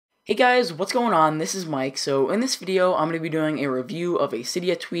Hey guys, what's going on? This is Mike. So in this video, I'm going to be doing a review of a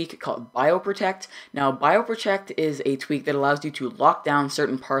Cydia tweak called BioProtect. Now, BioProtect is a tweak that allows you to lock down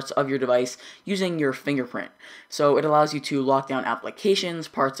certain parts of your device using your fingerprint. So it allows you to lock down applications,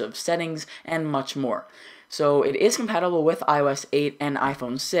 parts of settings, and much more. So it is compatible with iOS 8 and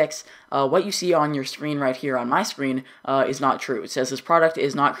iPhone 6. What you see on your screen right here on my screen is not true. It says this product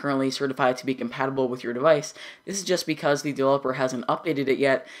is not currently certified to be compatible with your device. This is just because the developer hasn't updated it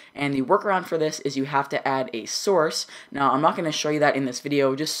yet, and the workaround for this is you have to add a source. Now, I'm not going to show you that in this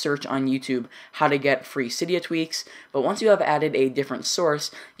video. Just search on YouTube how to get free Cydia tweaks, but once you have added a different source,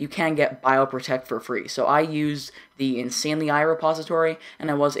 you can get BioProtect for free. So I used the Insanely I repository,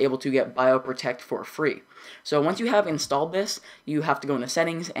 and I was able to get BioProtect for free. So once you have installed this, you have to go into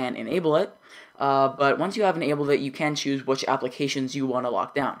settings and enable it. But once you have enabled it, you can choose which applications you want to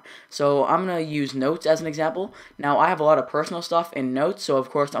lock down. So I'm going to use Notes as an example. Now I have a lot of personal stuff in Notes, so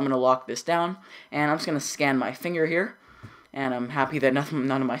of course I'm going to lock this down. And I'm just going to scan my finger here. And I'm happy that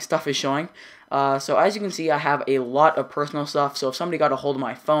none of my stuff is showing. So as you can see, I have a lot of personal stuff. So if somebody got a hold of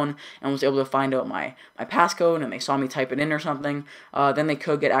my phone and was able to find out my passcode and they saw me type it in or something, then they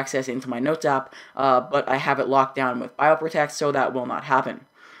could get access into my Notes app, but I have it locked down with BioProtect, so that will not happen.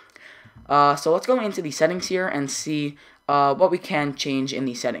 So let's go into the settings here and see what we can change in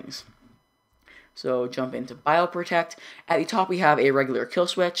the settings. So jump into BioProtect. At the top we have a regular kill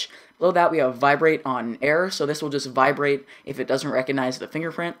switch. Below that we have vibrate on air, so this will just vibrate if it doesn't recognize the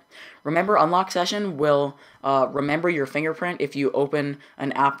fingerprint. Remember unlock session will remember your fingerprint if you open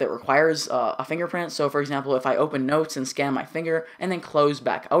an app that requires a fingerprint. So for example, if I open Notes and scan my finger and then close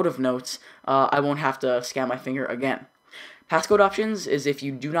back out of Notes, I won't have to scan my finger again. Passcode options is if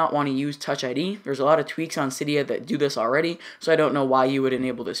you do not want to use Touch ID. There's a lot of tweaks on Cydia that do this already, so I don't know why you would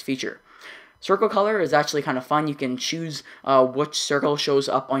enable this feature. Circle color is actually kind of fun. You can choose which circle shows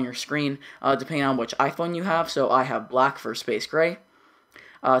up on your screen depending on which iPhone you have. So I have black for space gray.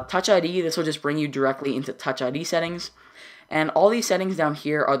 Touch ID, this will just bring you directly into Touch ID settings. And all these settings down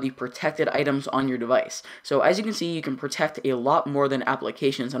here are the protected items on your device. So as you can see, you can protect a lot more than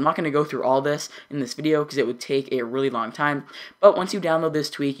applications. I'm not going to go through all this in this video because it would take a really long time. But once you download this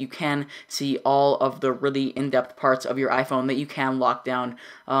tweak, you can see all of the really in-depth parts of your iPhone that you can lock down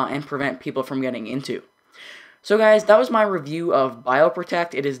and prevent people from getting into. So guys, that was my review of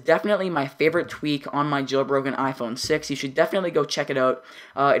BioProtect. It is definitely my favorite tweak on my jailbroken iPhone 6. You should definitely go check it out.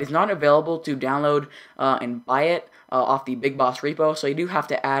 It is not available to download and buy it off the Big Boss repo, so you do have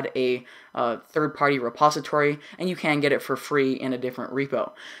to add a third-party repository, and you can get it for free in a different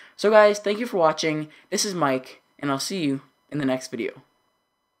repo. So guys, thank you for watching. This is Mike, and I'll see you in the next video.